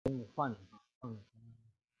换了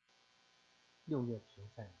6月停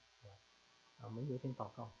在我们有点祷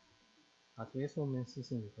告主耶稣，我们谢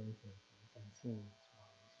谢你的恩典，感谢你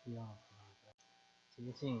需要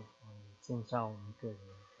洁净建造我们个人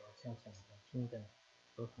和教长的听的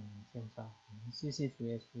都可能建造。我们谢谢主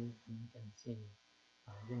耶稣，我们感谢你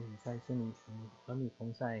愿你在这里和你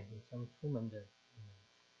同在，你将出门的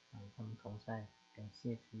他们同在，感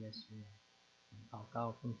谢主耶稣，祷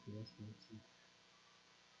告奉主耶稣基督。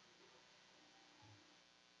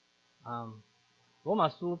罗马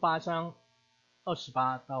书8章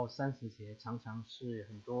28到30节常常是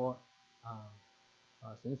很多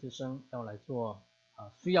神学生要来做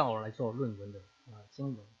需要来做论文的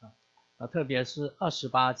经文特别是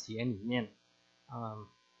28节里面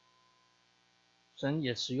神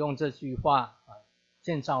也使用这句话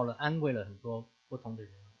建造了安慰了很多不同的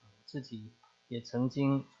人自己也曾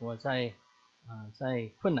经我在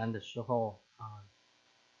困难的时候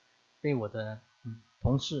被我的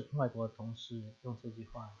外国同事用这句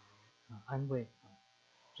话安慰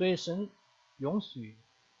所以神容许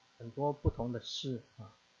很多不同的事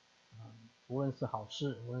无论是好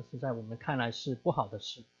事，无论是在我们看来是不好的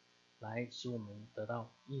事，来使我们得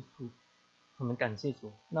到益处。我们感谢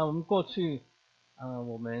主。那我们过去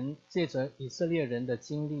我们借着以色列人的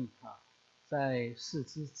经历在士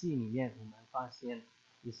师记里面，我们发现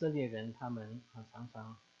以色列人他们常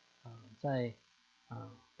常在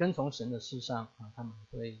跟从神的事上他们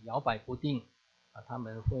会摇摆不定他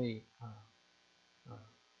们会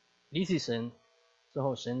离弃神之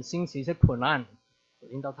后，神兴起一些困难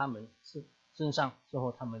临到他们身上之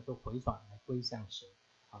后，他们就回转来归向神，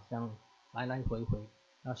好像来来回回。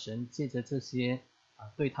那神借着这些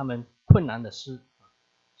对他们困难的事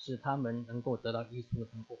使他们能够得到益处，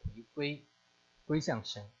能够归向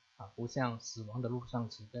神不像死亡的路上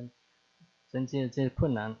只跟神借这些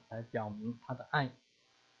困难来表明他的爱。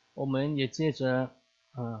我们也借着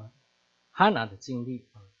哈拿的经历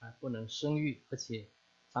他不能生育，而且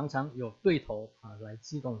常常有对头来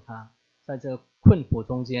激动他，在这困苦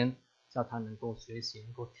中间叫他能够学习，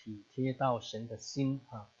能够体贴到神的心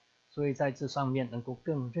所以在这上面能够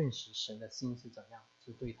更认识神的心是怎样，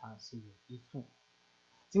是对他是有益处。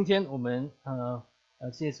今天我们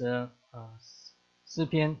借着诗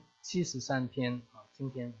篇73篇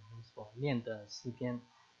今天我们所念的诗篇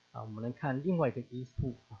我们能看另外一个益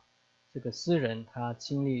处这个诗人他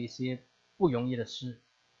经历一些不容易的事，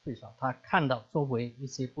最少他看到周围一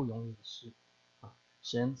些不容易的事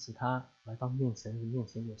神使他来到面前有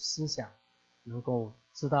思想，能够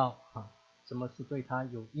知道什么是对他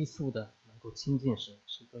有益处的，能够亲近神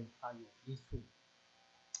是对他有益处。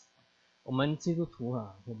我们基督徒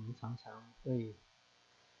我们常常会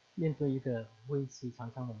面对一个危机，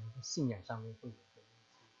常常我们的信仰上面会有一个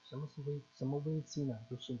危机。什么危机呢？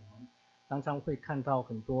就是我们常常会看到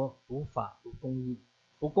很多不法、不公义、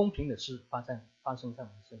不公平的事发生在我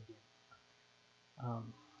们身边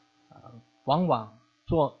往往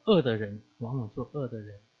做恶的人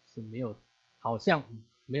是好像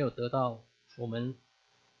没有得到我们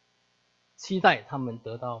期待他们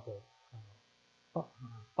得到的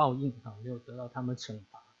报应没有得到他们惩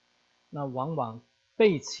罚。那往往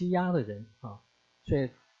被欺压的人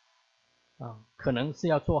却可能是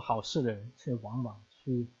要做好事的人，却往往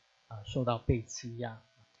去受到被欺压。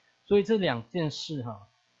所以这两件事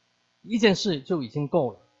一件事就已经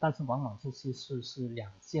够了，但是往往这些事是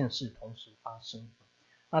两件事同时发生。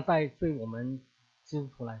那对我们基督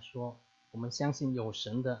徒来说，我们相信有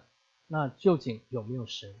神的，那究竟有没有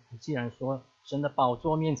神？既然说神的宝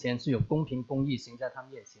座面前是有公平公义行在他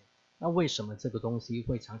面前，那为什么这个东西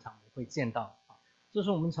会常常会见到这是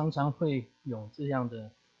我们常常会有这样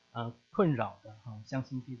的困扰的相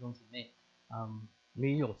信弟兄姐妹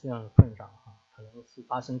没有这样的困扰可能是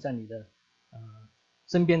发生在你的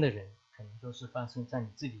身边的人，可能就是发生在你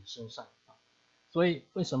自己身上所以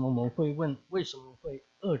为什么我们会问，为什么会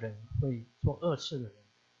恶人会做恶事的人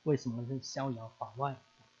为什么是逍遥法外？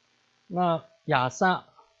那亚萨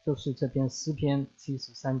就是这篇诗篇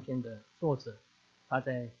73篇的作者，他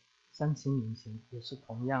在3000年前也是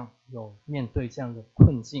同样有面对这样的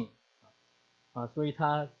困境所以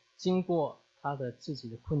他经过他的自己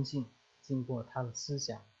的困境，经过他的思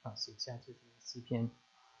想写下这篇诗篇。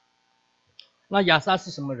那亚萨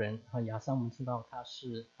是什么人亚萨我们知道他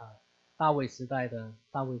是大卫王时代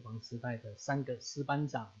的3个诗班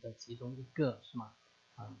长的其中一个是吗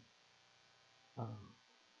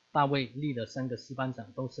大卫立了3个诗班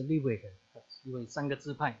长，都是利未人，因为3个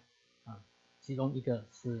支派其中一个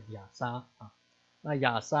是亚萨那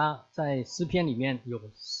亚萨在诗篇里面有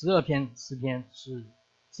12篇诗篇是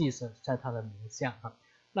记载在他的名下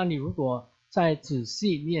那你如果再仔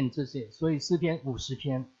细念这些，所以诗篇50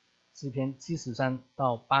篇诗篇73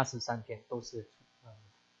到83篇都是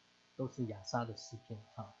亚萨的诗篇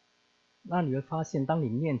啊。那你会发现，当你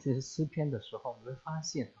念这些诗篇的时候，你会发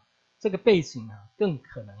现这个背景更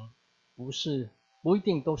可能不一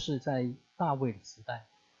定都是在大卫的时代，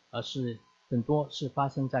而是很多是发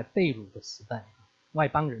生在被掳的时代。外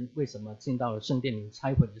邦人为什么进到了圣殿里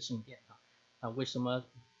拆毁了圣殿为什么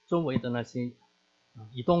周围的那些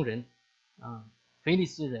以东人非利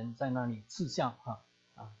士人在那里嗤笑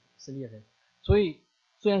以色列人。所以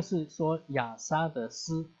虽然是说亚萨的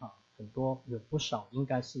诗很多有不少应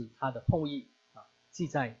该是他的后裔记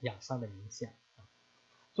在亚萨的名下。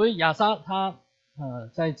所以亚萨他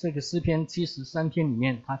在这个诗篇73篇里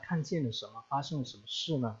面，他看见了什么，发生了什么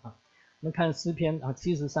事呢我们看诗篇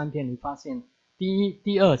73篇，你发现第一、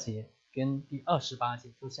第二节跟第28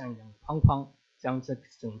节就像一个框框，将这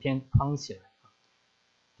整篇框起来。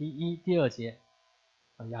第一、第二节，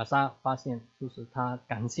亚萨发现就是他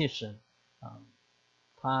感谢神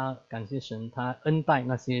他感谢神，他恩待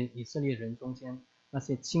那些以色列人中间那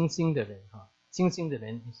些清心的人清心的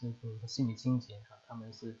人也是说心里清洁他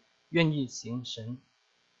们是愿意行神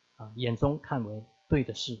眼中看为对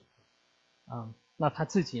的事那他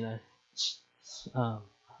自己呢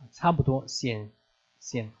差不多险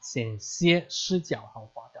些失脚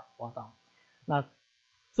滑倒。那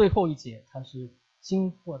最后一节，他是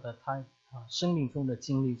经过的他生命中的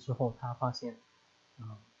经历之后，他发现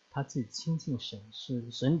他自己亲近神，是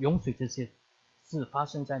神容许这些事发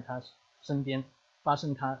生在他身边，发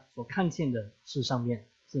生他所看见的事上面，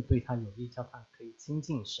是对他有益，叫他可以亲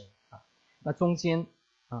近神那中间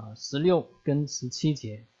16跟17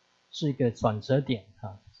节是一个转折点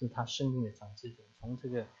是他生命的转折点，从这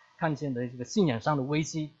个看见的这个信仰上的危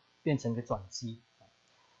机变成一个转机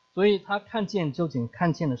所以他究竟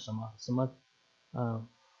看见了什么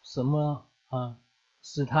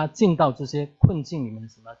使他进到这些困境里面，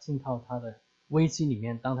什么进到他的危机里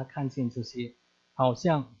面。当他看见这些好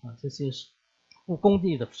像这些不公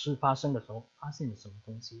义的事发生的时候，发现了什么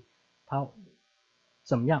东西，他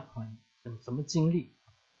怎么样什么经历。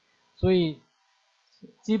所以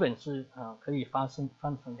基本是可以分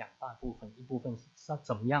成两大部分，一部分是他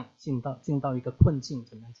怎么样进到一个困境，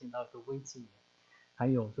怎么样进到一个危机里面，还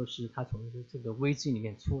有就是他从这个危机里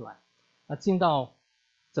面出来。那进到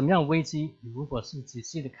怎么样危机，你如果是仔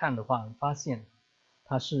细的看的话，你发现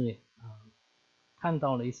他是看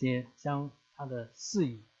到了一些将他的视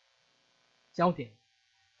野焦点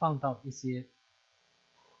放到一些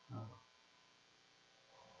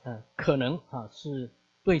可能是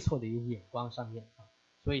对错的一个眼光上面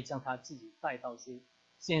所以将他自己带到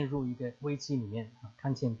陷入一个危机里面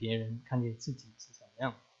看见别人，看见自己是怎么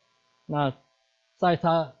样。那在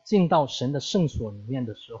他进到神的圣所里面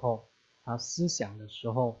的时候，他思想的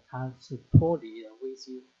时候，他是脱离了危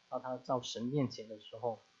机，到他到神面前的时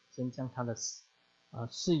候，神将他的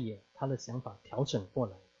视野，他的想法调整过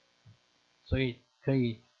来，所以可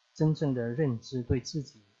以真正的认知，对自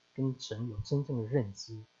己跟神有真正的认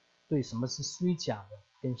知，对什么是虚假的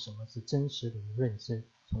跟什么是真实的认知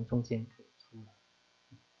从中间可以出来。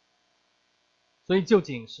所以究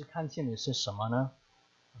竟是看见的是什么呢？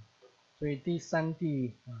所以第三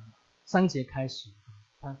节开始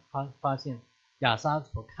他发现亚萨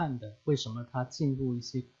所看的，为什么他进入一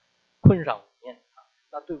些困扰里面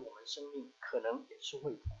那对我们生命可能也是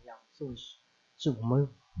会同样，是我们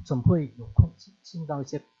怎么会有进到一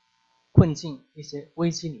些困境一些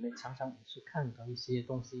危机里面，常常也是看到一些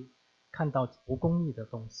东西，看到不公义的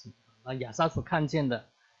东西。那亚萨所看见的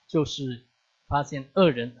就是发现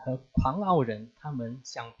恶人和狂傲人，他们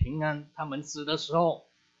想平安，他们死的时候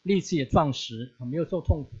力气也壮实，没有受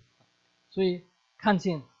痛苦，所以看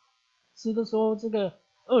见死的时候这个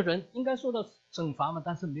恶人应该受到惩罚嘛，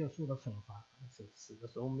但是没有受到惩罚，死的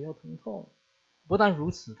时候没有疼痛。不但如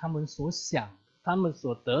此，他们所想他们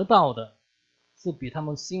所得到的是比他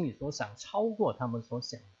们心里所想超过他们所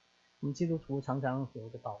想的。我们基督徒常常有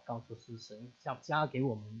个祷告，就是神要加给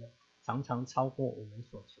我们的常常超过我们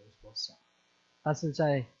所求所想。但是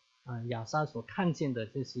在亚萨所看见的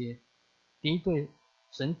这些敌对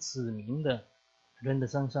神子民的人的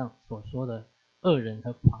身上所说的恶人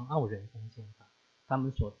和狂傲人中间他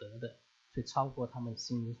们所得的却超过他们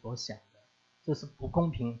心里所想的，这是不公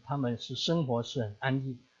平。他们是生活是很安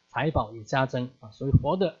逸，财宝也加增所以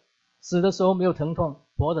死的时候没有疼痛，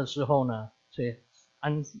活的时候呢却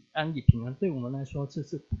安逸平安。对我们来说这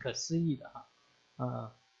是不可思议的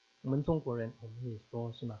我们中国人我们也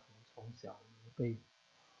说是吧，从小被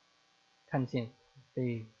看见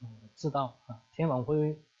被知道天网恢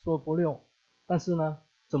恢疏不漏，但是呢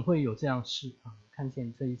怎会有这样事看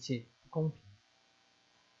见这一切不公平。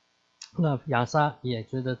那亚萨也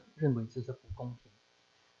认为这是不公平，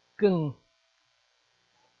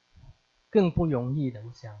更不容易的，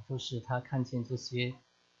我想就是他看见这些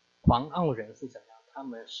狂傲人是怎样，他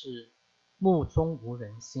们是目中无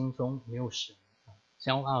人，心中没有神，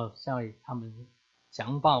骄傲在他们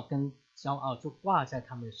强暴跟骄傲就挂在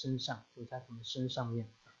他们身上，就在他们身上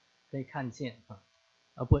面可以看见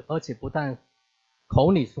而且不但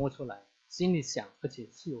口里说出来，心里想，而且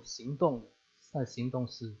是有行动的。他的行动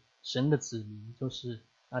是神的子民，就是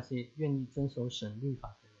那些愿意遵守神律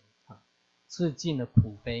法的人吃尽了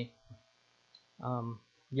苦悲。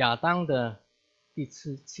亚当的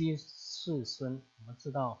七世孙，我们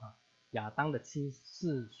知道亚当的七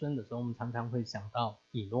世孙的时候，我们常常会想到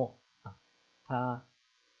以诺他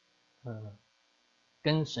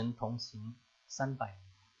跟神同行300年，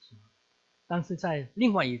是吗？但是在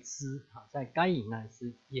另外一支在该隐那一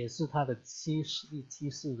支，也是他的第七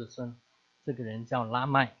世的孙，这个人叫拉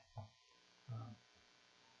麦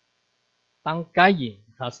当该隐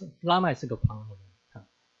拉麦是个狂人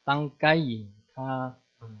当该隐他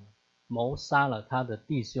谋杀了他的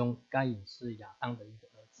弟兄，该隐是亚当的一个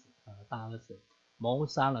儿子大儿子，谋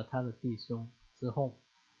杀了他的弟兄之后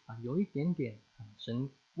有一点点神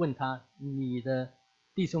问他你的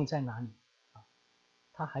弟兄在哪里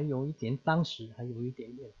他当时还有一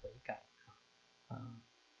点点悔改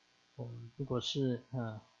如果是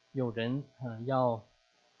有人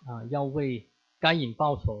要为该隐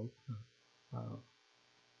报仇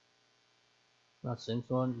那神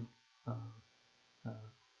说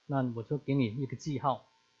那我就给你一个记号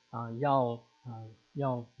要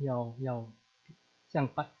向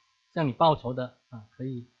你报仇的可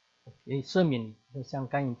以赦免你，向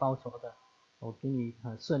该隐报仇的我给你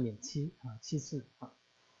赦免七次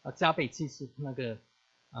加倍7次，那个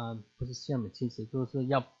不是赦免7次，就是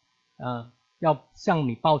要向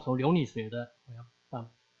你报仇流你血的，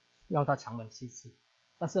要他偿还7次。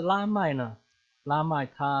但是拉麦呢？拉麦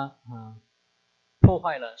他破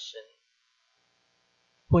坏了神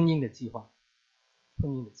婚姻的计划，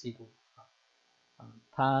婚姻的制度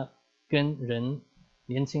他跟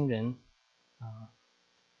年轻人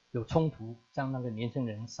有冲突，将那个年轻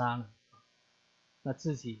人杀了那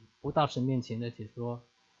自己不到神面前，而且说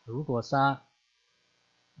如果杀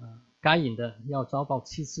该隐的要遭报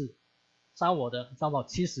7次，杀我的遭报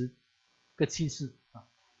70个7次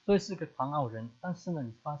所以是个狂傲人。但是呢，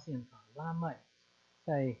你发现拉麦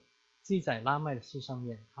在记载拉麦的事上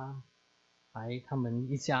面，他们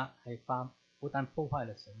一家不但破坏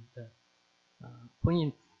了神的婚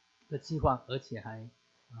姻的计划，而且还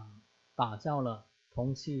打造了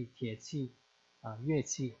铜器、铁器乐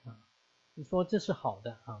器你说这是好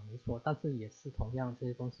的没错，但是也是同样这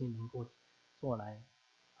些东西能够做来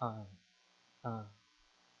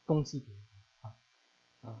攻击别人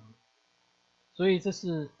所以这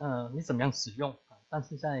是你怎么样使用但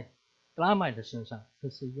是在拉麦的身上，这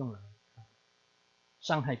是用来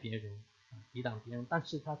伤害别人抵挡别人，但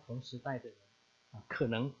是他同时代的人可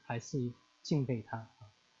能还是敬佩他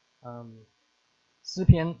诗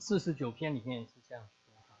篇49篇里面是这样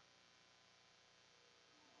说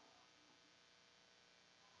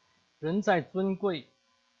人在尊贵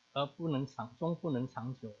而终不能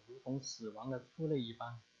长久，如同死亡的畜类一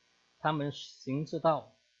般。他们行之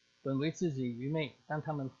道，本为自己愚昧，但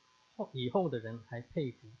他们以后的人还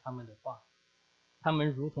佩服他们的话。他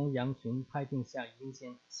们如同羊群拍定下阴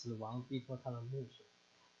间，死亡必作他的牧者。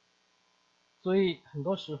所以很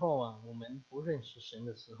多时候我们不认识神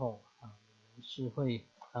的时候我们是会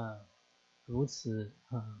如此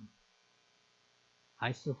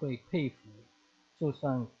还是会佩服，就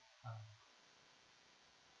算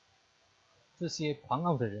这些狂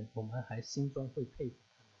傲的人，我们还心中会佩服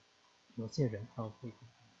他们。有些人会佩服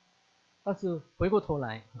他们，但是回过头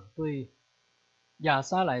来对亚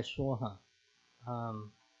撒来说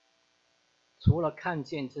除了看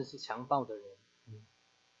见这些强暴的人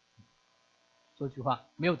说句话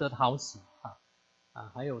没有得好死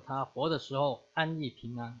还有他活的时候安逸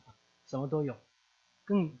平安什么都有，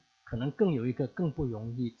可能更有一个更不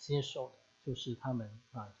容易接受的，就是他们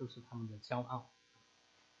的骄傲。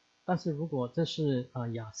但是如果这是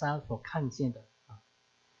亚撒所看见的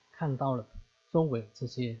看到了周围这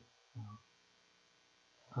些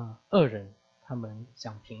恶人，他们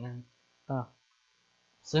想平安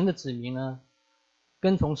神的子民呢，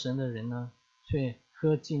跟从神的人呢，却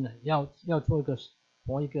喝尽了要做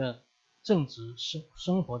活一个正直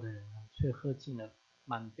生活的人呢，却喝尽了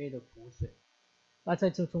满杯的苦水。那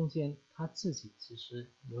在这中间，他自己其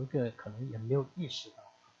实有一个可能也没有意识到，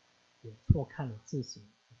也错看了自己，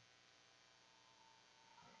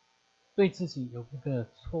对自己有一个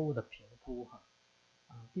错误的评估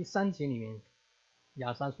第3节里面，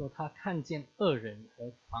亚撒说他看见恶人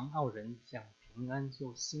和狂傲人想平安，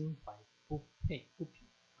就心怀不平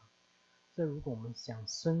啊。这如果我们想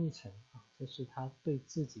深一层啊，这是他对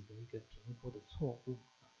自己的一个评估的错误。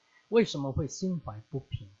为什么会心怀不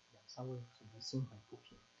平？亚萨为什么心怀不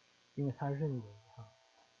平？因为他认为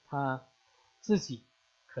他自己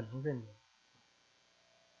可能认为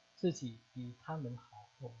自己比他们好，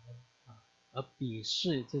而鄙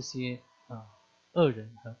视这些恶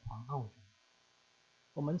人和狂傲人。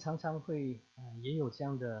我们常常会也有这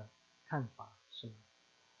样的看法，是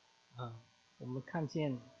吗？我们看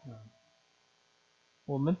见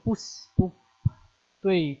我们不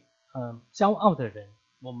对骄傲的人，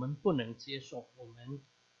我们不能接受。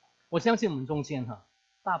我相信我们中间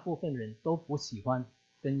大部分人都不喜欢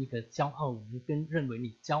跟一个骄傲人，跟认为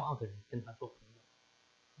你骄傲的人跟他做朋友。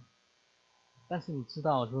但是你知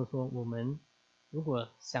道，就是说我们如果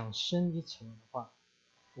想深一层的话，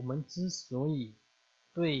我们之所以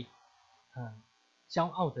对骄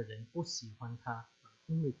傲的人不喜欢他，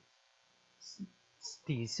因为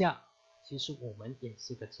底下其实我们也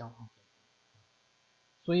是个骄傲的人。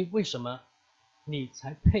所以为什么你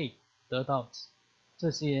才配得到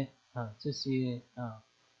这些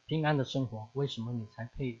平安的生活？为什么你才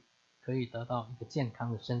配可以得到一个健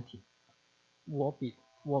康的身体？我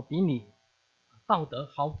比你道德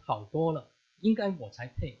好多了，应该我才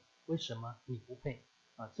配，为什么你不配？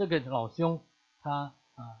这个老兄他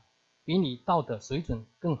比你道德水准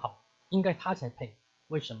更好，应该他才配，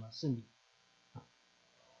为什么是你？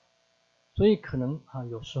所以可能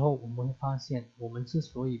有时候我们会发现，我们之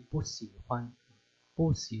所以不喜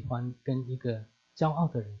欢跟一个骄傲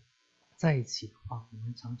的人在一起的话，我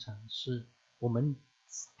们常常是我们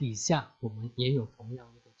底下我们也有同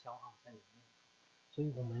样一个骄傲在里面，所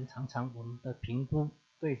以我们常常我们的评估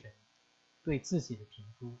对人对自己的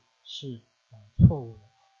评估是错误的，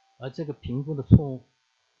而这个评估的错误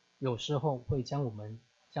有时候会将我们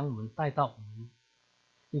带到我们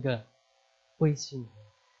一个危机里面。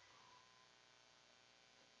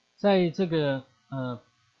在这个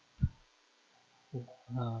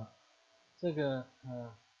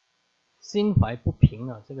心怀不平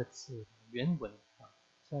这个字原文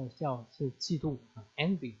是嫉妒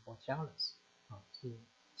envy or jealous 是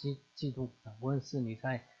嫉妒无论是你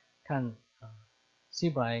在看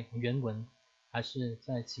希伯来原文，还是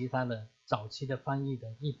在其他的早期的翻译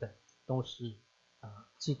的译本，都是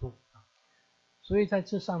嫉妒所以在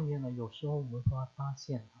这上面呢，有时候我们会发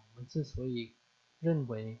现我们之所以认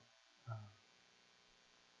为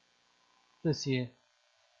这些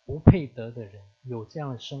不配得的人有这样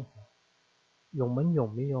的生活，我们有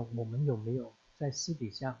没有在私底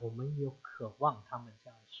下，我们有渴望他们这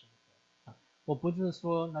样的生活我不是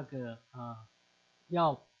说那个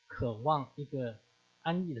要渴望一个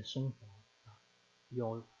安逸的生活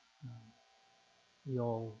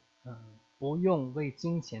有不用为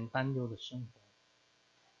金钱担忧的生活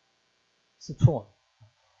是错的。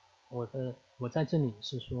我在这里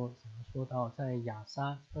是说，怎么说到在亚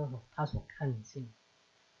萨他所看见，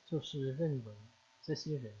就是认为这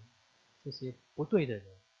些人，这些不对的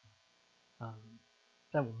人，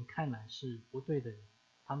在我们看来是不对的人，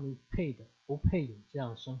他们不配有这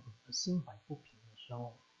样的生活，而心怀不平的时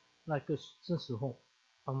候，这时候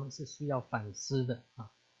他们是需要反思的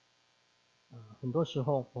很多时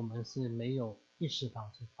候我们是没有意识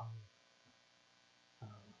到这方面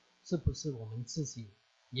是不是我们自己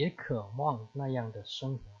也渴望那样的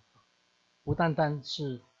生活不单单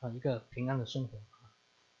是一个平安的生活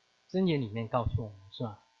箴言里面告诉我们是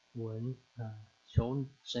吧？我们求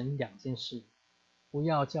神2件事，不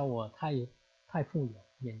要叫我太富有，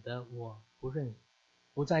免得我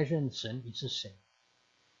不再认神你是谁；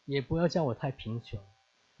也不要叫我太贫穷，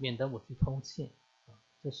免得我去偷窃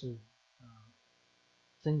这是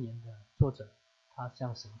箴言的作者他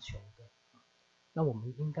向神求的那我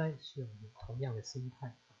们应该是有同样的心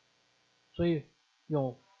态所以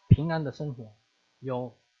有平安的生活，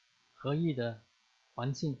有合意的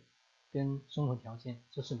环境跟生活条件，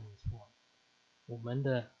这是没错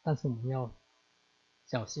但是我们要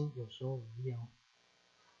小心，有时候我们要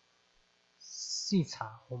细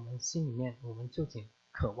查我们心里面我们究竟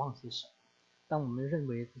渴望些什么。当我们认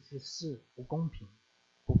为这些事不公平、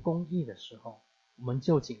不公义的时候，我们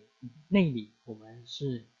究竟内里我们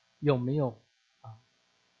是有没有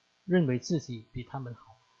认为自己比他们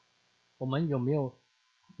好？我们有没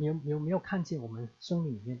有看见我们生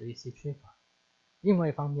命里面的一些缺乏？另外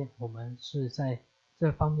一方面，我们是在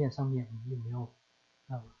这方面上面，我们有没有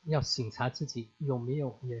要省察自己有没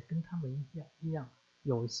有也跟他们一样，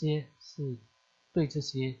有一些是对这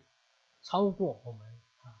些超过我们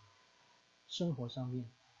生活上面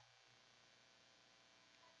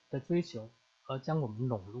的追求，而将我们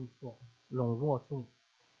笼络住，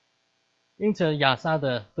因此亚撒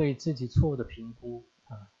的对自己错误的评估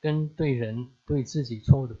跟对人对自己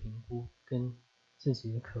错误的评估跟自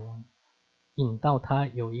己的渴望，引到他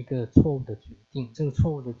有一个错误的决定。这个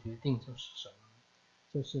错误的决定就是什么？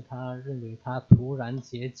就是他认为他突然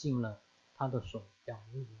洁净了他的手，表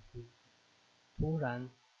明无辜，突然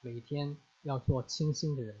每天要做清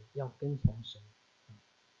心的人，要跟从神，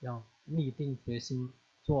要立定决心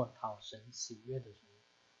做讨神喜悦的人。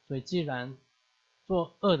所以既然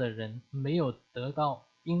做恶的人没有得到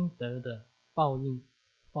应得的报应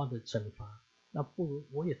或者惩罚，那不如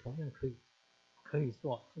我也同样可以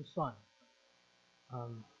做就算了。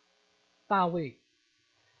大卫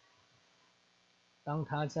当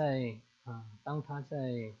他在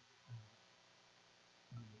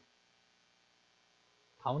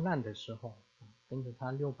逃难的时候，跟着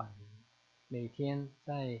他600人，每天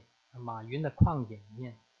在马云的旷野里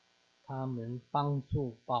面，他们帮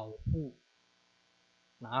助保护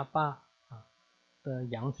拿巴的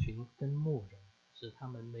羊群跟牧人，使他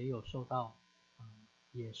们没有受到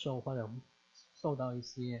野兽或者受到一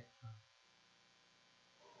些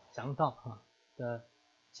强盗的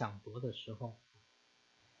抢夺的时候，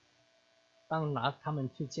当他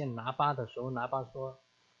们去见拿巴的时候，拿巴说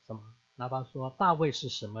什么？拿巴说大卫是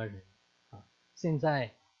什么人现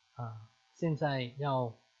在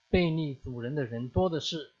要背逆主人的人多的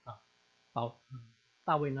是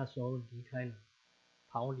大卫那时候离开了，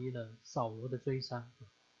逃离了扫罗的追杀，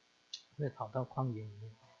会跑到旷野里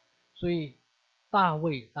面。所以大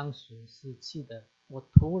卫当时是气的，我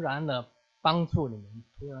突然的帮助你们，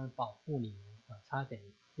突然保护你们差点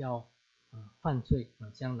要犯罪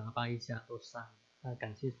将拿巴一家都杀了。那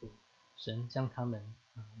感谢主，神将他们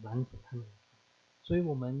拦阻他们。所以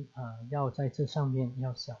我们要在这上面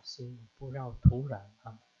要小心，不要突然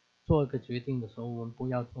做一个决定的时候，我们不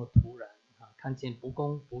要做突然看见不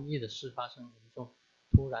公不义的事发生，我们就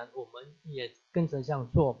突然我们也跟着这样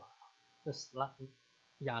做吧。这是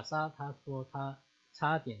亚撒他说他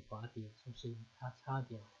差点滑跌，就是他差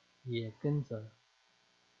点也跟着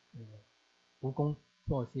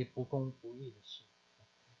做些不公不义的事。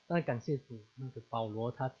但感谢主，那个保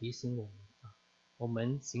罗他提醒我们我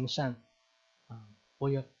们行善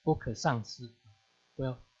不可丧志，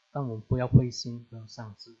但我们不要灰心，不要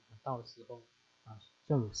丧志，到的时候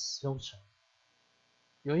就有收成。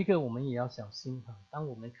有一个我们也要小心当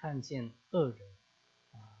我们看见恶人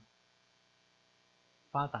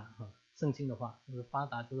发达圣经的话就是发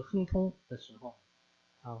达就是亨通的时候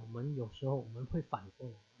我们有时候我们会反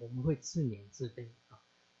动，我们会自怜自卑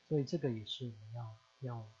所以这个也是我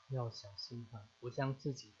们要小心不将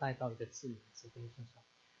自己带到一个自怜自卑身上。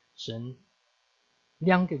神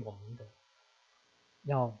量给我们的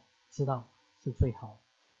要知道是最好的。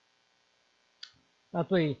那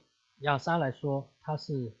对亚撒来说，他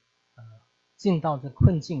是进到这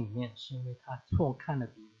困境里面，是因为他错看了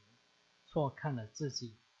别人，错看了自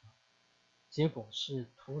己，结果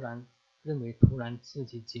是认为突然自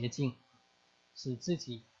己洁净，使自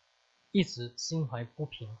己一直心怀不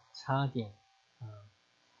平，差点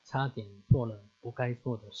做了不该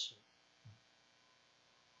做的事。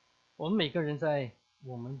我们每个人在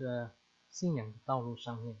我们的信仰的道路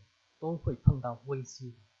上面都会碰到危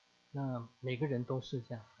机，那每个人都是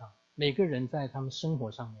这样每个人在他们生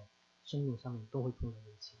活上面生命上面都会碰到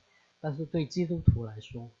危机。但是对基督徒来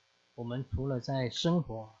说，我们除了在生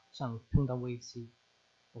活上碰到危机，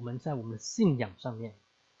我们在我们的信仰上面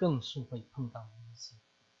更是会碰到危机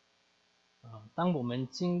当我们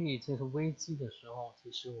经历这个危机的时候，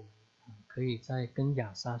其实我们可以在跟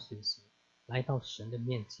亚撒学习，来到神的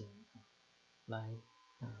面前来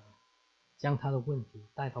将他的问题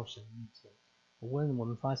带到神面前。我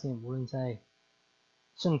们发现无论在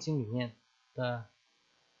圣经里面的，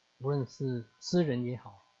无论是诗人也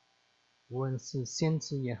好，无论是先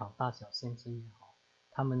知也好，大小先知也好，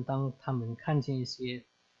当他们看见一些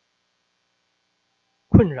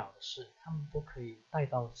困扰的事，他们都可以带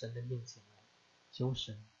到神的面前来求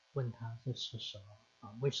神，问他这是什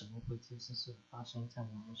么为什么会这些事发生在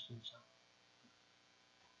我们身上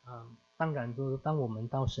当然就是当我们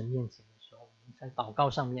到神面前的时候，我们在祷告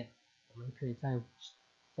上面，我们可以在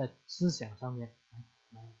思想上面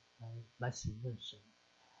来询问神。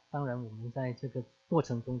当然我们在这个过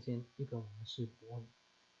程中间，一个我们是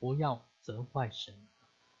不要责怪神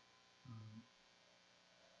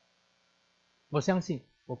我相信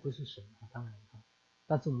我不是神当然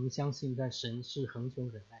但是我们相信在神是恒久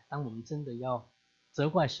忍耐，当我们真的要责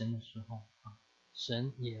怪神的时候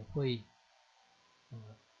神也会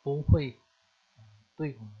不会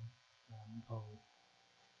对我们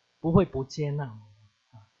不会不接纳我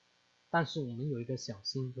们但是我们有一个小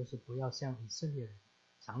心，就是不要像以色列人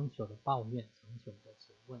长久的抱怨，长久的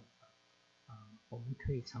责问我们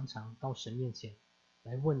可以常常到神面前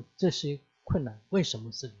来问这些困难为什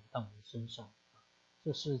么是临到我们身上。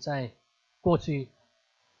这是在过去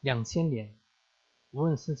2000年，无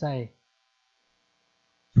论是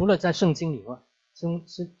除了在圣经以外之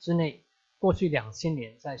内，过去2000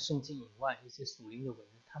年在圣经以外一些属灵的伟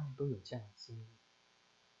人，他们都有这样的经历，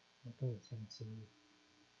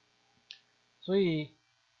所以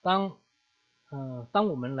当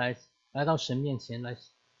我们来到神面前来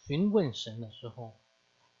询问神的时候，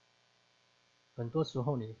很多时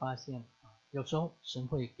候你发现有时候神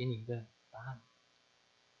会给你一个答案，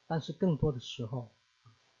但是更多的时候，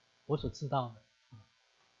我所知道的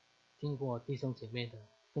听过弟兄姐妹的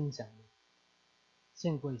分享的，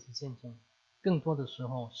见过一次见证，更多的时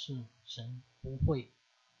候是神不会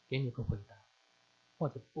给你个回答，或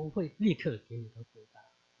者不会立刻给你个回答，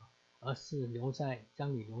而是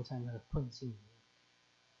将你留在那个困境里面，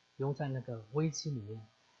留在那个危机里面，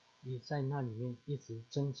你在那里面一直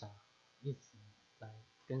挣扎，一直来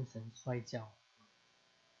跟神摔跤。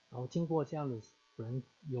我听过这样的人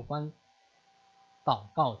有关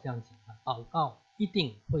祷告这样讲，祷告一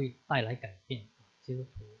定会带来改变，基督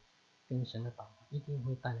徒跟神的祷告一定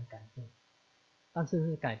会带来改变，但是这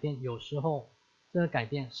个改变有时候这个改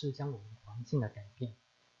变是将我们环境的改变，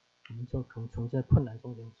我们就可能从这困难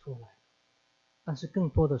中间出来，但是更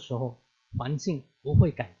多的时候环境不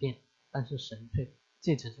会改变，但是神却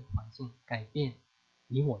借着这个环境改变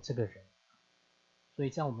你我这个人，所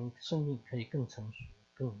以这样我们生命可以更成熟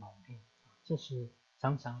更老练，这是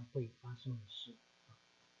常常会发生的事。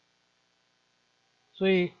所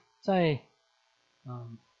以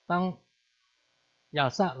当亚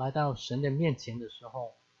萨来到神的面前的时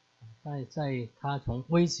候，在他从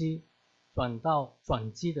危机转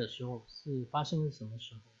机的时候，是发生了什么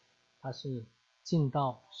时候？他是进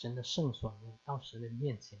到神的圣所里面，到神的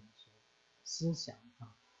面前的时候，思想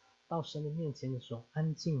到神的面前的时候，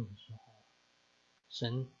安静的时候，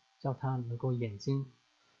神叫他能够眼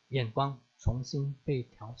光重新被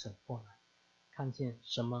调整过来，看见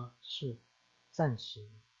什么是暂时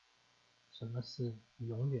的，什么是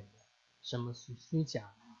永远的，什么是虚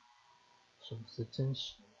假的，什么是真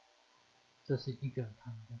实的。这是一个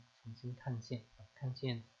他们重新看见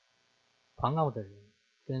狂傲的人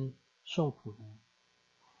跟受苦的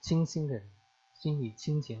清心的人，心里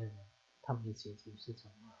清洁的人，他们的结局是怎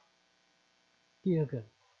么样。第二个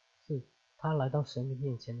是他来到神的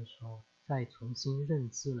面前的时候，再重新认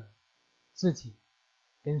知了自己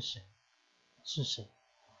跟神是谁。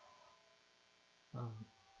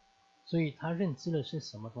所以他认知的是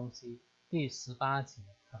什么东西？第18节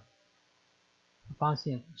发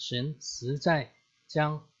现神实在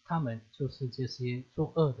将他们，就是这些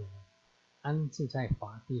作恶的人，安置在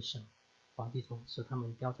华地中，使他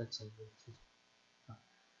们掉在沉沦之中。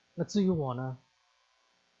那至于我呢？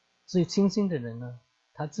至于清心的人呢？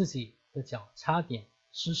他自己的脚差点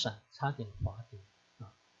失闪，差点滑跌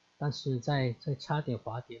但是在差点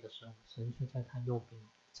滑跌的时候，神却在他右边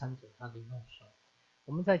搀着他的右手。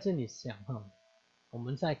我们在这里想我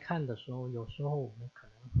们在看的时候，有时候我们可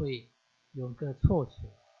能会有个错觉，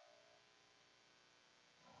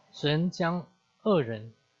神将恶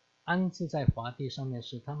人安置在华地上面，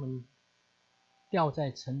使他们掉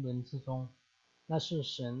在沉沦之中，那是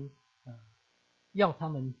神要他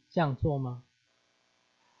们这样做吗？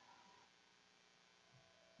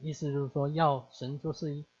意思就是说，神就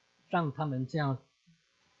是让他们这样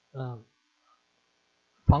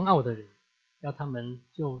狂傲的人，要他们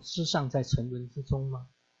就失丧在沉沦之中吗？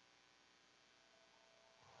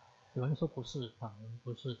有人说不是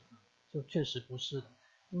不是，就确实不是的，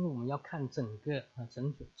因为我们要看整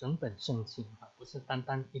本圣经不是单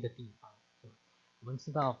单一个地方。我们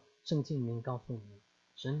知道圣经里面告诉我们，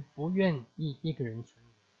神不愿意一个人存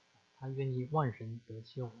留，他愿意万人得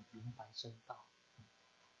救，明白真道。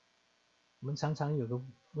我们常常有个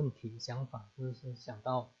想法，就是想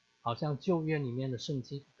到好像旧约里面的圣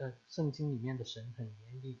经里面的神很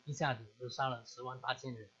严厉，一下子就杀了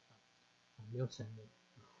108000人，没有承认。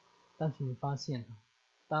但是你发现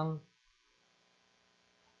当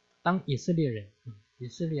以色列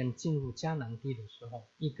人进入迦南地的时候，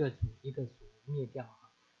一个族一个族灭掉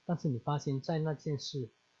但是你发现在那件事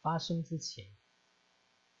发生之前，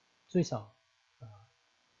最少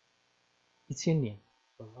1000年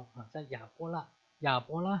在亚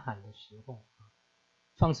伯拉罕的时候，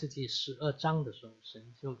创世纪12章的时候，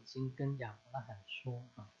神就已经跟亚伯拉罕说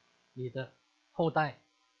你的后代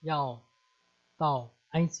要到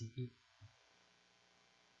埃及，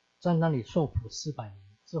在那里受苦400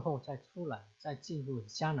年之后再出来，再进入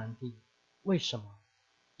迦南地。为什么？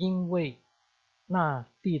因为那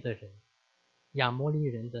地的人，亚摩利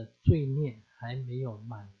人的罪孽还没有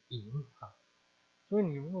满盈所以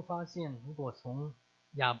你会发现，如果从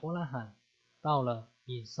亚伯拉罕到了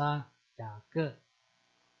以撒、雅各、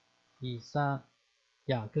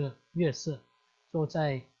约瑟，就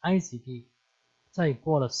在埃及地，再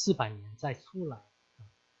过了400年再出来，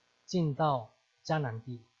进到迦南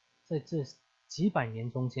地，在这几百年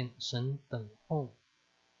中间，神等候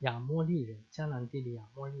亚摩利人，迦南地的亚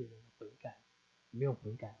摩利人悔改，没有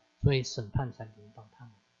悔改，所以审判才临到他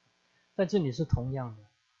们。在这里是同样的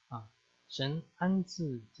神安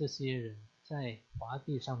置这些人在华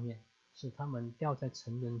地上面，使他们掉在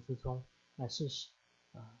沉沦之中，乃是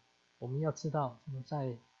我们要知道，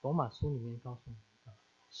在罗马书里面告诉我们，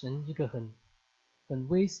神一个很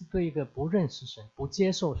对一个不认识神、不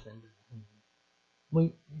接受神的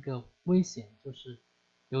一个危险，就是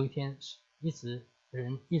有一天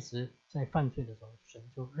人一直在犯罪的时候，神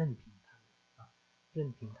就任凭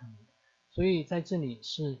他们。所以在这里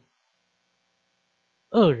是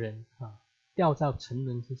恶人掉到沉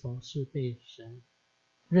沦之中，是被神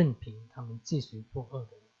任凭他们继续作恶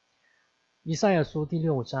的人。以赛亚书第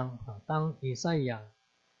6章当以赛亚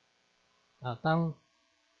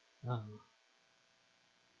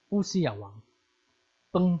乌西雅王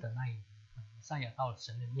崩的那一年，以赛亚到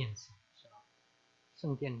神的面前，是吧？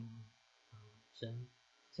圣殿里面，神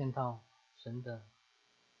见到神的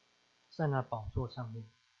在那宝座上面，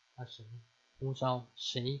神呼召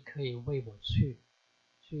谁可以为我去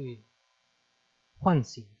唤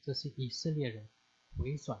醒这些以色列人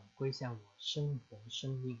回转归向我，生活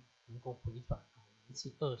生命能够回转离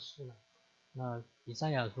弃恶事呢？那以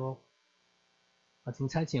赛亚说请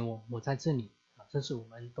差遣我，我在这里这是我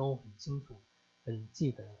们都很清楚很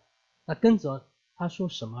记得。那跟着他说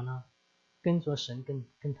什么呢？跟着神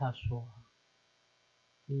跟他说，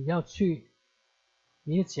你要去，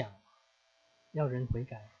你也讲要人悔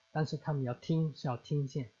改，但是他们要听是要听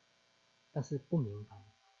见，但是不明白，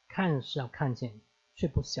看是要看见却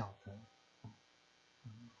不晓得。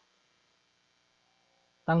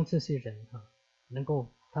当这些人能够，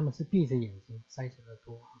他们是闭着眼睛塞着耳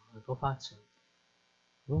朵发沉，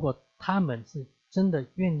如果他们是真的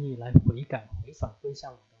愿意来悔改回转归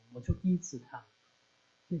向我的，我就医治他们。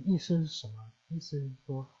这意思是什么？意思是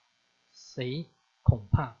说，谁恐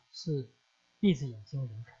怕是闭着眼睛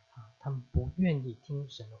人可怕，他们不愿意听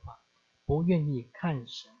神的话，不愿意看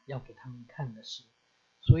神要给他们看的事，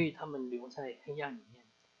所以他们留在黑暗里面。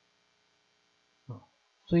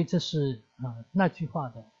所以这是那句话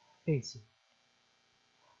的背景。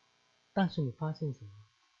但是你发现什么？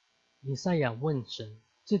以赛亚问神，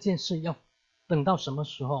这件事要等到什么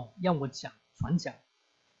时候？要我传讲？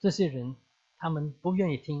这些人他们不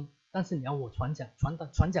愿意听，但是你要我传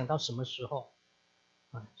讲到什么时候？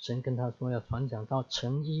神跟他说要传讲到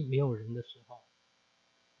城邑没有人的时候。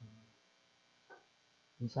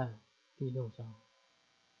以赛亚第6章。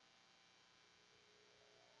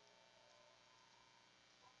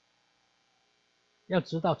要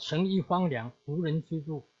知道城邑荒凉，无人居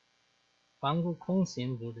住，房屋空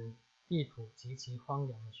闲无人，地土极其荒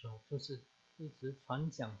凉的时候，就是一直传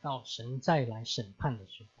讲到神再来审判的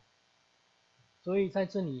时候。所以在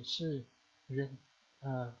这里是人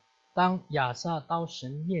当亚撒到神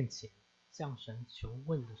面前向神求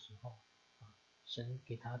问的时候，神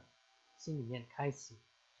给他心里面开始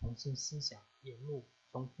重新思想，眼目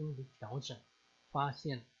重新的调整，发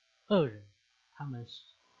现恶人他们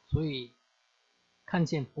所以看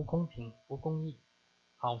见不公平不公义，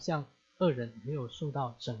好像恶人没有受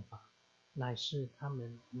到惩罚，乃是他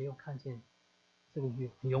们没有看见这个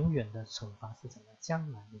永远的惩罚是怎么样，将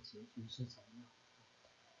来的结局是怎么样。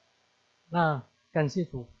那感谢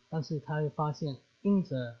主，但是他会发现因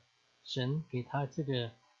着神给他这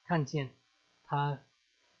个看见，他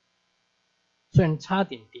虽然差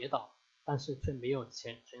点跌倒，但是却没有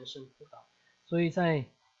全身扑倒。所以在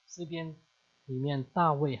诗篇里面，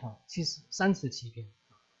大卫37篇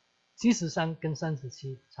73跟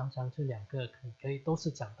37，常常这两个可以都是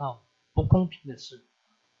讲到不公平的事，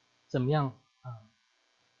怎么样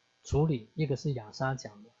处理。一个是亚撒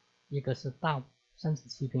讲的，一个是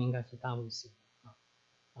37篇应该是大卫写的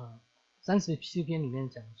37篇里面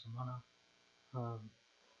讲什么呢？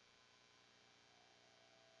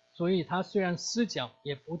所以他虽然失脚，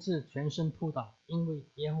也不致全身扑倒，因为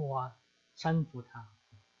耶和华搀扶他。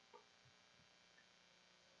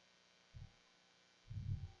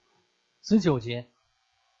19节，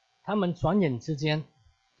他们转眼之间，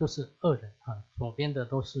就是恶人左边的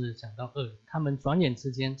都是讲到恶人，他们转眼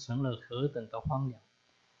之间成了何等的荒凉，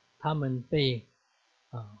他们被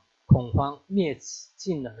恐慌灭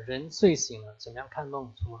尽了，人睡醒了，怎么样看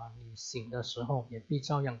梦？除了你醒的时候，也必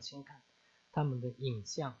照样轻看他们的影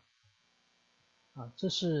像这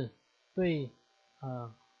是对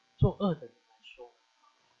做恶的人来说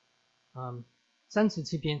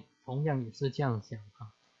37篇同样也是这样讲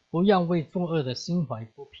啊，不要为作恶的心怀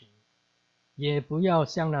不平，也不要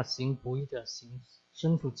向那行不义的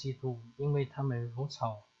生出嫉妒，因为他们如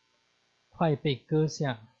草快被割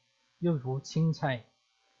下，又如青菜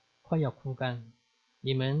快要枯干。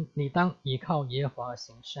你当依靠耶和华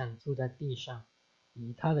行善，住在地上，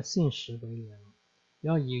以他的信实为人，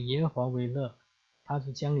要以耶和华为乐，他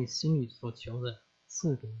就将你心里所求的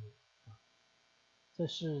赐给你。这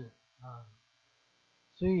是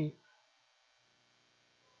所以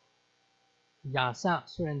亚萨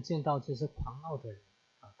虽然见到这些狂傲的人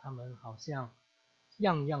他们好像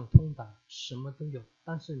样样通达，什么都有，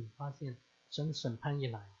但是你发现神的审判一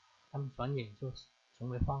来，他们转眼就成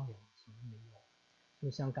为荒凉，什么没有。就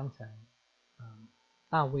像刚才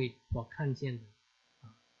大卫所看见的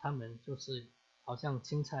他们就是好像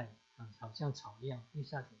青菜好像草一样，一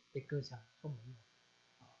下子被割下来都没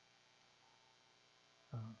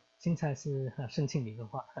有。青菜是圣经里的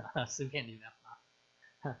话，诗篇里的话。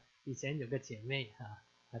以前有个姐妹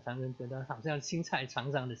常常觉得好像青菜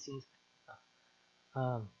长长的青菜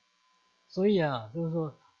所以就是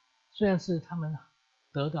说，虽然是他们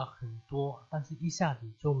得到很多，但是一下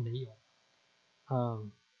子就没有。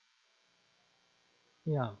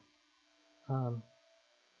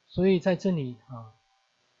所以在这里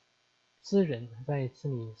诗人在这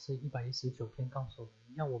里是119篇告诉我们，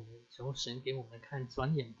让我们求神给我们看，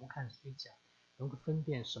转眼不看虚假，能够分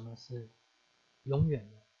辨什么是永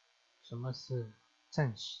远的，什么是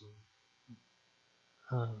暂时。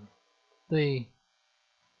对，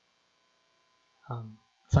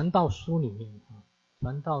传道书里面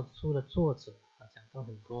传道书的作者讲到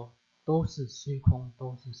很多都是虚空，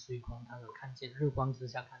都是虚空。他有看见日光之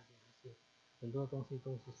下看见的是很多东西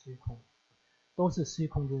都是虚空，都是虚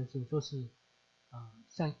空这件事，就是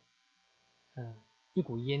像一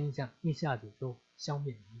股烟这样，一下子就消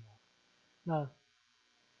灭了。那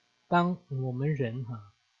当我们人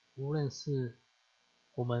无论是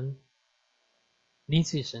我们离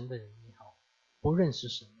弃神的人也好，不认识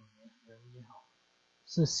神的人也好，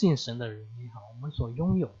是信神的人也好，我们所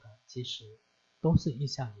拥有的其实都是一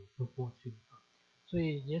下子就过去。所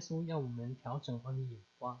以耶稣要我们调整我们的眼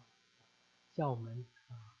光，叫我们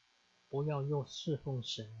不要又侍奉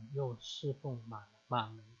神又侍奉马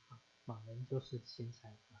门。马门就是钱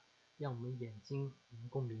财，让我们眼睛能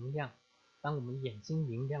够明亮。当我们眼睛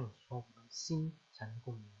明亮的时候，我们心才能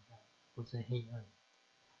够明亮，不是黑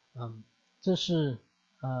暗。这是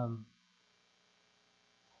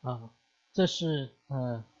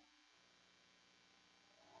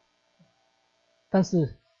但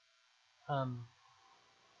是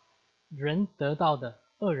人得到的，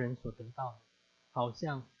恶人所得到的，好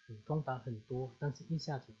像很通达很多，但是一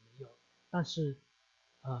下子没有。但是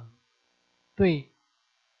对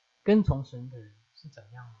跟从神的人是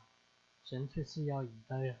怎样的？神却是要以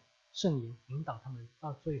他的圣灵引导他们，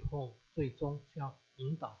到最后最终就要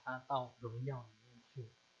引导他到荣耀里面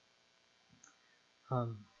去。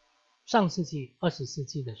上世纪20世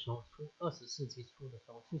纪的时候，20世纪初的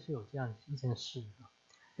时候，其实有这样一件事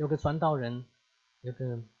有个传道人，有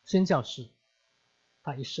个宣教士，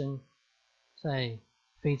他一生在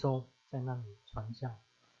非洲在那里传教，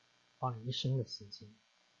花了一生的时间。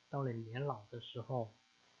到了年老的时候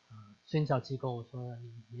宣教机构说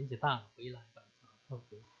你年纪大了回来吧，就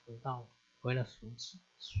回了赎职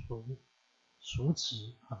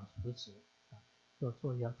就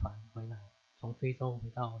坐一条船回来，从非洲回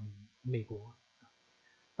到美国。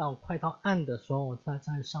到快到岸的时候，他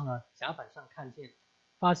在上了甲板上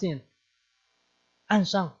发现岸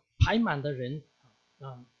上排满的人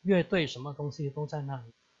乐队什么东西都在那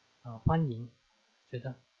里欢迎，觉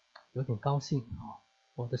得有点高兴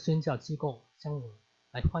我的宣教机构将我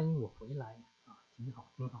来欢迎我回来挺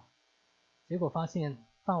好挺好。结果发现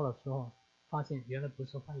到了时候，发现原来不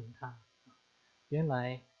是欢迎他，原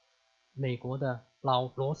来美国的老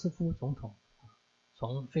罗斯福总统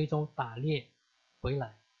从非洲打猎回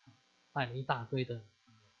来，带了一大堆的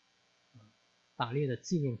打猎的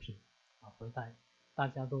纪念品回来，大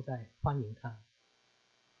家都在欢迎他，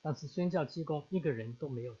但是宣教机构一个人都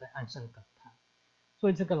没有在岸上等他，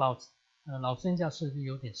所以这个老宣教士就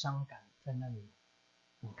有点伤感，在那里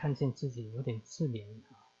看见自己有点自怜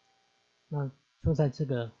那就在这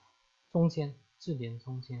个中间自怜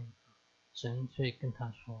中间，神却跟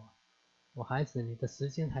他说：“我孩子，你的时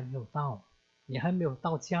间还没有到，你还没有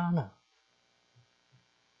到家呢，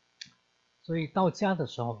所以到家的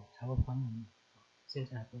时候才会欢迎你，现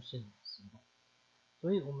在不是你的时候。”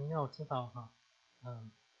所以我们要知道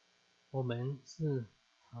我们是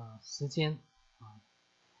时间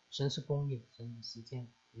神是公义，神的时间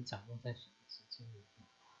也掌握在神的时间里面。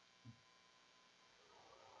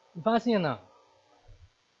你发现了，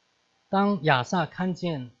当亚萨看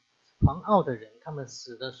见狂傲的人，他们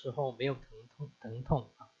死的时候没有疼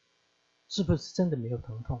痛啊，是不是真的没有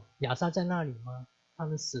疼痛？亚萨在那里吗？他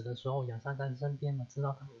们死的时候，亚萨在身边吗？知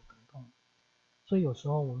道他们有疼痛。所以有时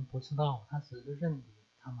候我们不知道，他只是认为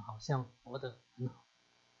他们好像活得很好，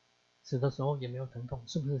死的时候也没有疼痛，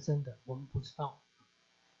是不是真的？我们不知道。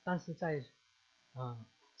但是在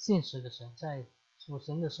现实的神，在属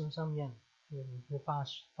神的身上面，你会发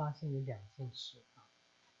现有两件事啊，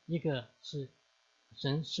一个是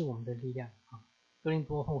神是我们的力量啊。哥林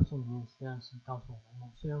多后书里面虽然是告诉我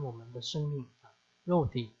们，虽然我们的生命肉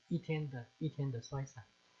体一天的衰散，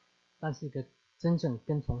但是一个真正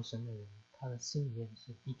跟从神的人，他的心里面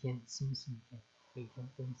是一天新一天，每天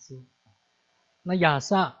更新。那亚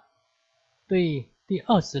萨对第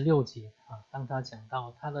26节当他讲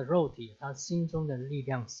到他的肉体，他心中的力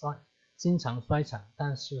量经常衰残，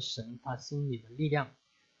但是神他心里的力量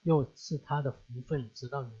又是他的福分，直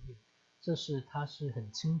到永远。这是他是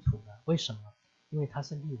很清楚的。为什么？因为他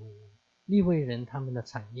是利未人，利未人他们的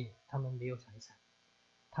产业，他们没有财产，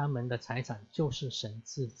他们的财产就是神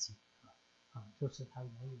自己就是他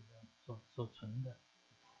永远的所存的。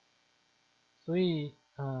所以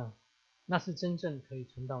那是真正可以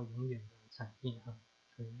存到永远的产业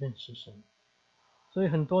可以认识神。所以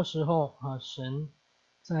很多时候神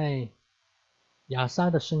在亚萨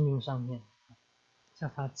的生命上面，叫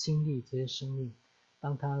他经历这些生命，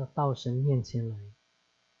当他到神面前来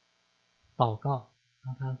祷告，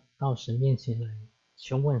当他到神面前来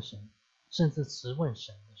求问神，甚至质问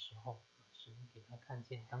神的时候，神给他看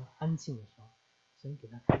见，当安静的时候，神给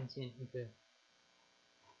他看见一个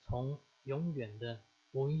从永远的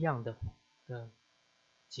不一样的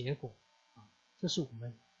结果这是我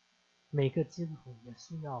们每个基督徒也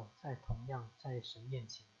是要在同样在神面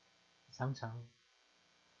前常常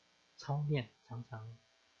操练，常常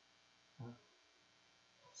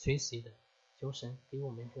学习的，求神给我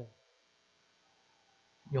们一个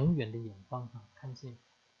永远的眼光看见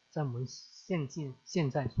在我们现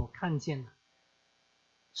在所看见的，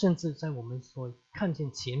甚至在我们所看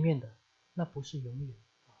见前面的，那不是永远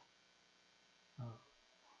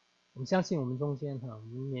我们相信我们中间我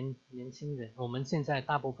们年轻人，我们现在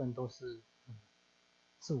大部分都是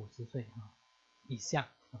40-50岁以下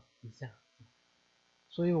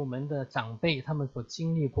所以我们的长辈他们所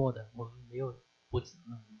经历过的，我们没有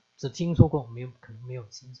只听说过，可能没有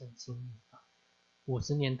亲身经历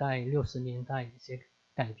50年代、60年代一些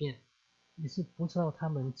改变，你是不知道他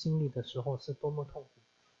们经历的时候是多么痛苦，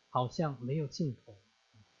好像没有尽头，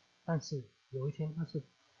但是有一天那是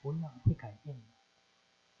不一样，会改变的。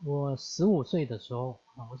我15岁的时候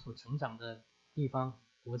我所成长的地方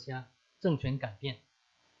国家政权改变，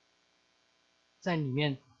在里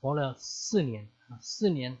面活了4年4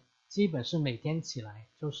年基本是每天起来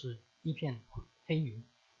就是一片黑云，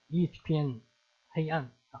一片黑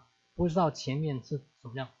暗不知道前面是怎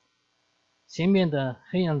么样，前面的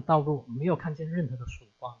黑暗道路没有看见任何的曙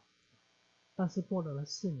光，但是过了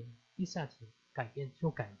4年，一下子改变，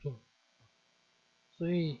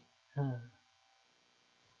所以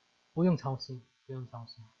不用操心，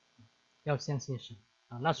要相信神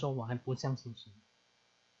那时候我还不相信神。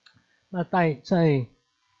那在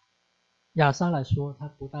亚撒来说，他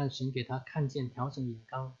不但神给他看见调整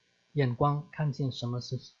眼光看见什么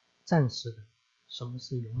是暂时的，什么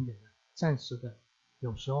是永远的。暂时的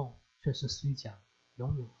有时候却是虚假，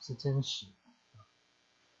永远是真实。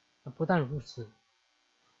不但如此，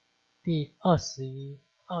第21、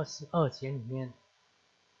22节里面，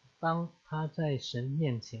当他在神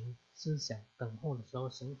面前思想等候的时候，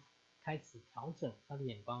神开始调整他的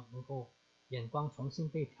眼光，能够眼光重新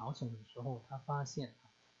被调整的时候，他发现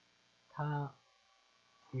他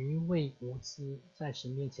愚昧无知，在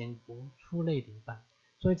神面前如出类拔萃。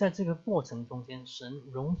所以在这个过程中间，神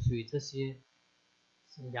容许这些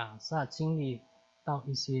亚萨经历到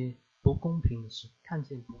一些不公平的事，看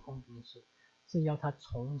见不公平的事，是要他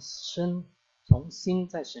重新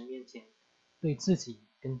在神面前对自己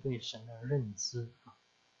跟对神的认知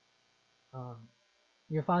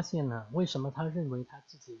你会发现呢，为什么他认为他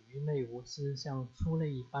自己愚昧无知，像出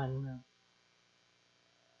类一般呢？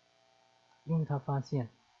因为他发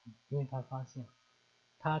现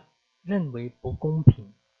他认为不公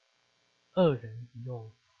平，恶人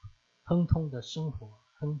有亨通的生活，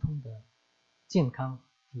亨通的健康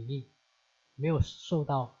体力，没有受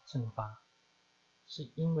到惩罚，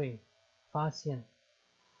是因为发现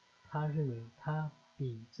他认为他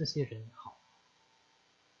比这些人好。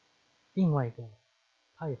另外一个，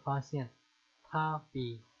他也发现他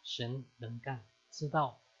比神能干，知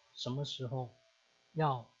道什么时候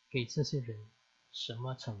要给这些人什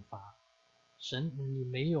么惩罚，神你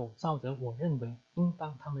没有照着我认为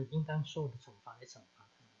他们应当受的惩罚来惩罚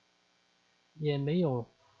他们，也没有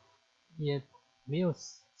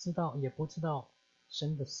知道，也不知道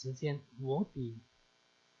神的时间，我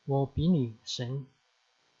比你神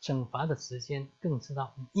惩罚的时间更知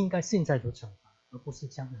道，应该现在就惩罚，而不是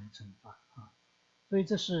将来惩罚啊。所以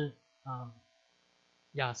这是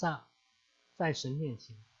亚萨在神面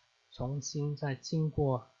前重新在经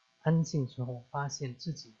过安静之后，发现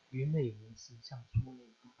自己愚昧无知，像畜类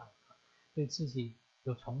一般，对自己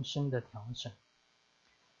有重生的调整。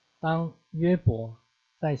当约伯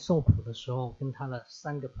在受苦的时候，跟他的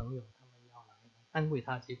3个朋友，他们要来安慰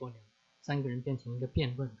他，结果3个人变成一个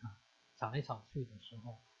辩论，吵来吵去的时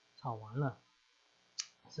候，吵完了，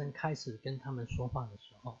神开始跟他们说话的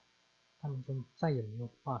时候，他们就再也没有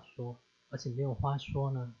话说，而且没有话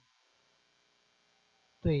说呢，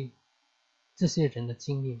对这些人的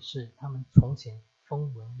经历是，他们从前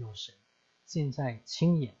风闻有神，现在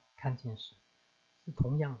亲眼看见神，是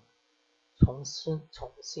同样重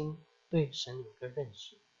新对神有个认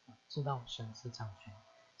识，知道神是掌权，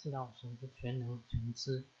知道神是全能全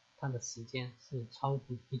知，他的时间是超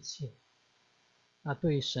乎一切。那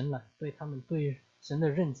对神来，对他们对神的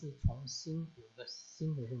认知重新有个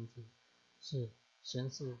新的认知，是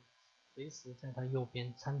神是随时在他右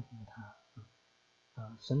边搀扶他，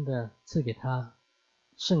神的赐给他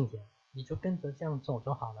圣言，你就跟着这样走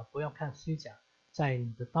就好了，不要看虚假，在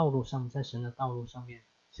你的道路上，在神的道路上面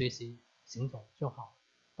学习行走就好，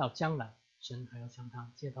到将来神还要向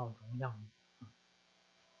他借到荣耀。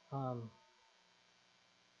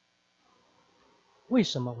为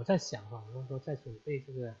什么我在想如果说在准备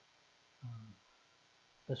这个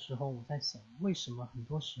的时候，我在想为什么很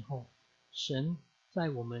多时候神在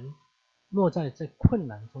我们落在这困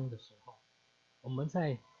难中的时候，我们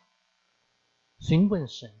在询问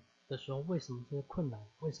神的时候，为什么这些困难，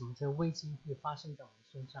为什么这些危机会发生在我们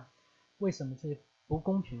身上，为什么这些不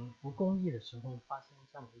公平不公义的时候发生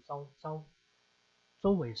在我们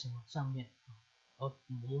周围上面，而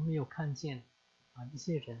我们没有看见一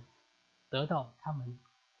些人得到他们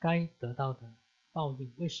该得到的报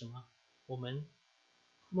应，为什么我们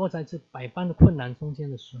落在这百般的困难中间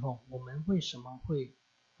的时候，我们为什么会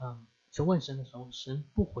求问神的时候，神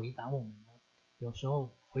不回答我们呢？有时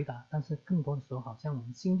候回答，但是更多的时候好像我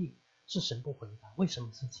们经历是神不回答，为什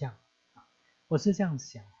么是这样？我是这样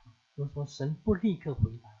想，就是说神不立刻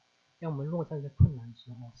回答，让我们落在这困难的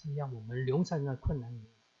时候，是让我们留在那困难里面，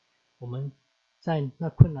我们在那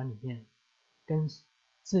困难里面跟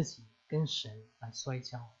自己跟神来摔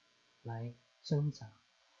跤，来挣扎，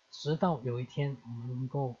直到有一天我们能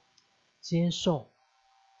够接受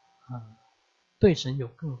对神有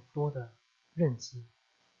更多的认知，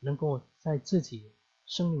能够在自己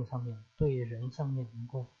生命上面对人上面能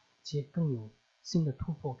够更有新的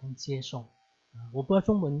突破跟接受。我不知道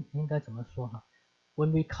中文应该怎么说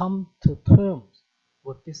When we come to terms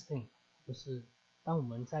with this thing， 就是当我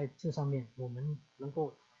们在这上面我们能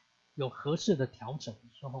够有合适的调整的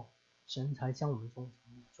时候，神才将我们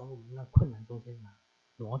从我们的困难中间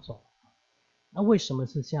挪走。那为什么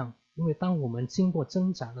是这样？因为当我们经过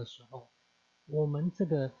挣扎的时候，我们这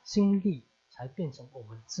个经历才变成我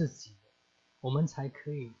们自己的，我们才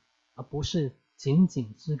可以，而不是仅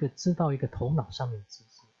仅知道一个头脑上面的知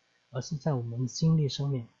识，而是在我们经历生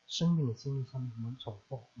命的经历上面，我们走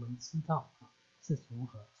过，我们知道是如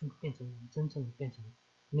何，就变成我们真正变成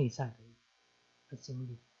内在的一个经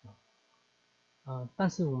历但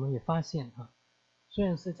是我们也发现虽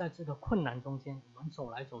然是在这个困难中间，我们走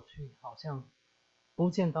来走去，好像不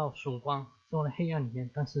见到曙光，走在黑暗里面，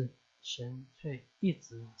但是神却一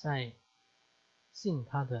直在信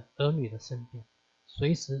他的儿女的身边，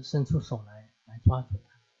随时伸出手来抓住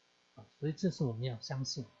他所以这是我们要相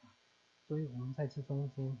信所以我们在这中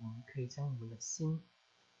间，我们可以将我们的心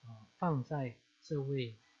放在这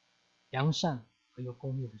位良善和有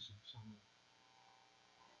公义的神上面。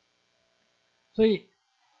所以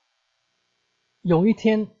有一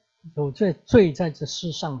天有罪在这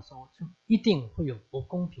世上的时候，就一定会有不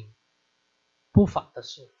公平不法的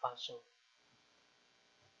事发生，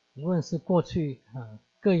无论是过去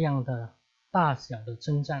各样的大小的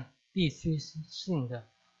征战，地区性的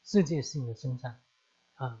世界性的征战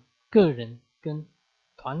个人跟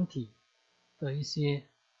团体的一些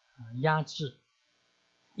压制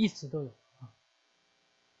一直都有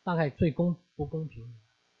大概最不公平的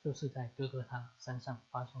就是在哥哥他山上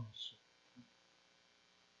发生的事，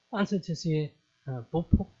但是这些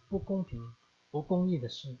不公平不公义的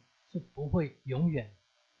事是不会永远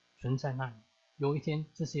存在那里，有一天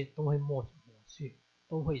这些都会抹去，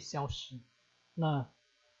都会消失。那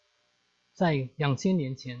在2000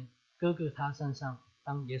年前哥哥他山上，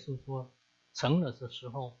当耶稣说成了的时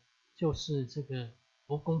候，就是这个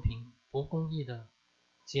不公平、不公义的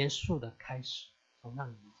结束的开始，从那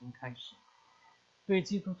里已经开始。对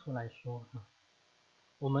基督徒来说，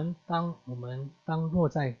我们当落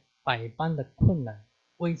在百般的困难、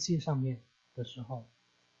危机上面的时候，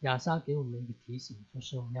亚撒给我们一个提醒，就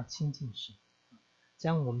是我们要亲近神，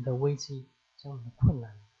将我们的危机、将我们的困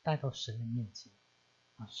难带到神的面前，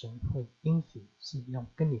神会应许是要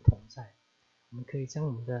跟你同在。我们可以将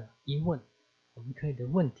我们的疑问、我们可以的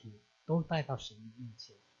问题都带到神的面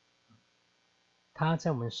前，他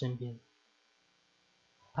在我们身边，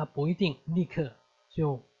他不一定立刻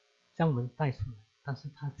就将我们带出来，但是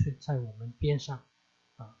他却在我们边上，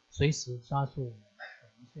随时抓住我们。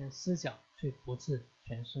我们虽然失脚，却不致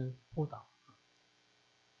全身扑倒。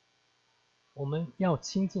我们要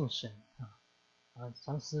亲近神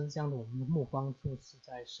长时将我们的目光注视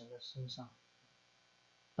在神的身上。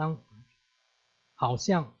好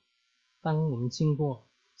像当我们经过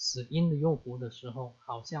死荫的幽谷的时候，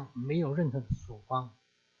好像没有任何的曙光，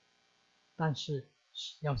但是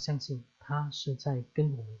要相信他是在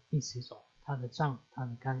跟我们一起走，他的杖他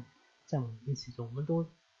的竿在我们一起走。我们都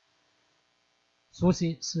熟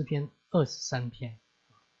悉诗篇23篇，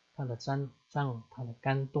他的杖他的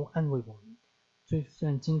竿都安慰我们，虽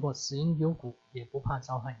然经过死荫幽谷也不怕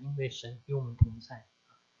遭害，因为神与我们同在。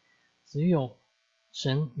只有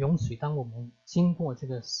神允许当我们经过这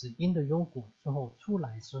个死荫的幽谷之后出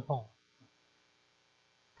来之后，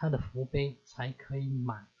他的福杯才可以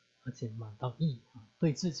满，而且满到溢，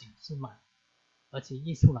对自己是满，而且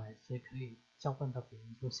溢出来才可以交换到别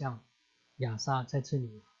人。就像亚撒在这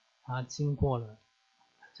里，他经过了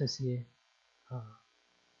这些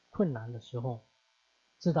困难的时候，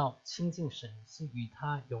知道亲近神是与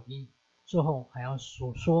他有益，之后还要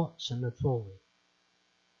述说神的作为。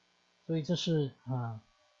所以这是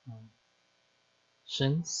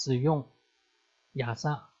神使用亚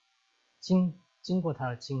撒经过他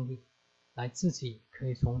的经历，来自己可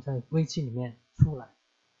以从在危机里面出来，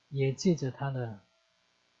也借着他的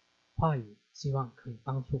话语，希望可以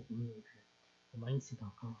帮助我们每个人。我们一起祷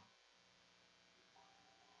告。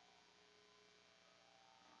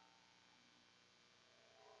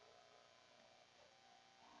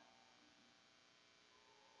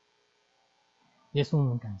耶稣，我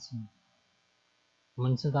们感谢你，我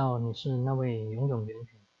们知道你是那位永永远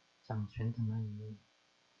远掌权的那一位，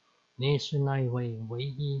你也是那一位唯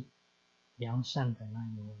一良善的那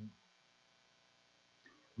一位。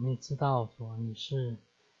我们也知道说你是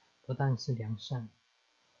不但是良善，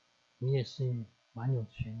你也是蛮有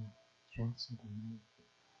权势的那一位。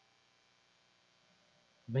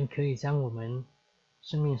我们可以将我们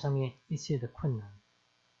生命上面一切的困难，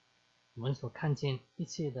我们所看见一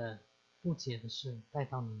切的不解的事带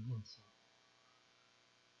到你面前。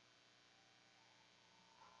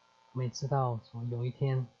我们也知道说有一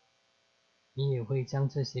天你也会将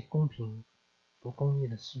这些公平不公义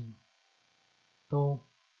的事都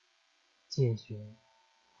解决。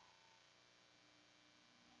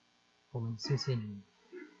我们谢谢你，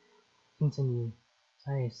因着你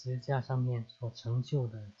在十字架上面所成就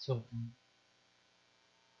的救恩，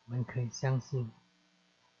我们可以相信，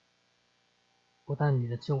不但你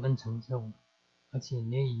的救恩成就，而且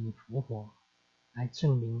你也以你复活来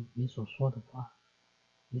证明你所说的话，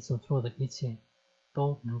你所做的一切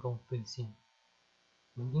都能够兑现。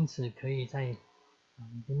我们因此可以在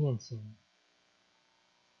你的面前，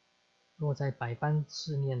落在百般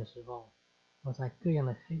试炼的时候，落在各样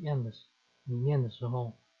的黑暗的里面的时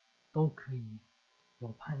候，都可以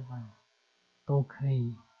有盼望，都可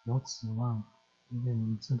以有指望，因为我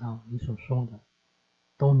们知道你所说的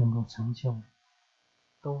都能够成就，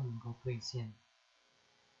都能够兑现。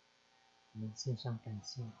我们献上感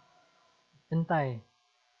谢，恩待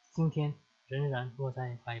今天仍然落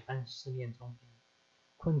在百般试炼中间、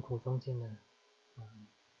困苦中间的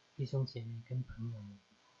弟兄姐妹跟朋友们，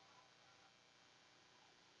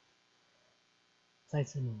在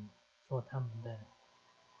这里做他们的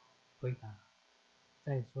回答，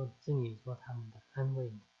在这里做他们的安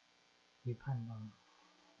慰与盼望。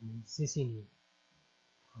我们谢谢你，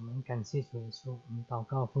我们感谢主耶稣，我们祷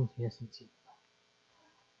告奉主耶稣基督。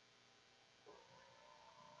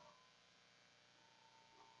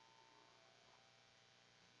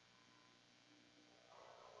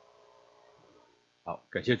好，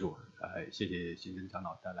感谢主，谢谢行政长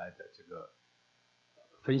老带来的这个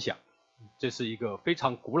分享。这是一个非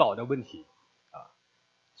常古老的问题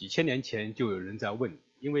几千年前就有人在问，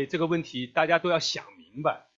因为这个问题大家都要想明白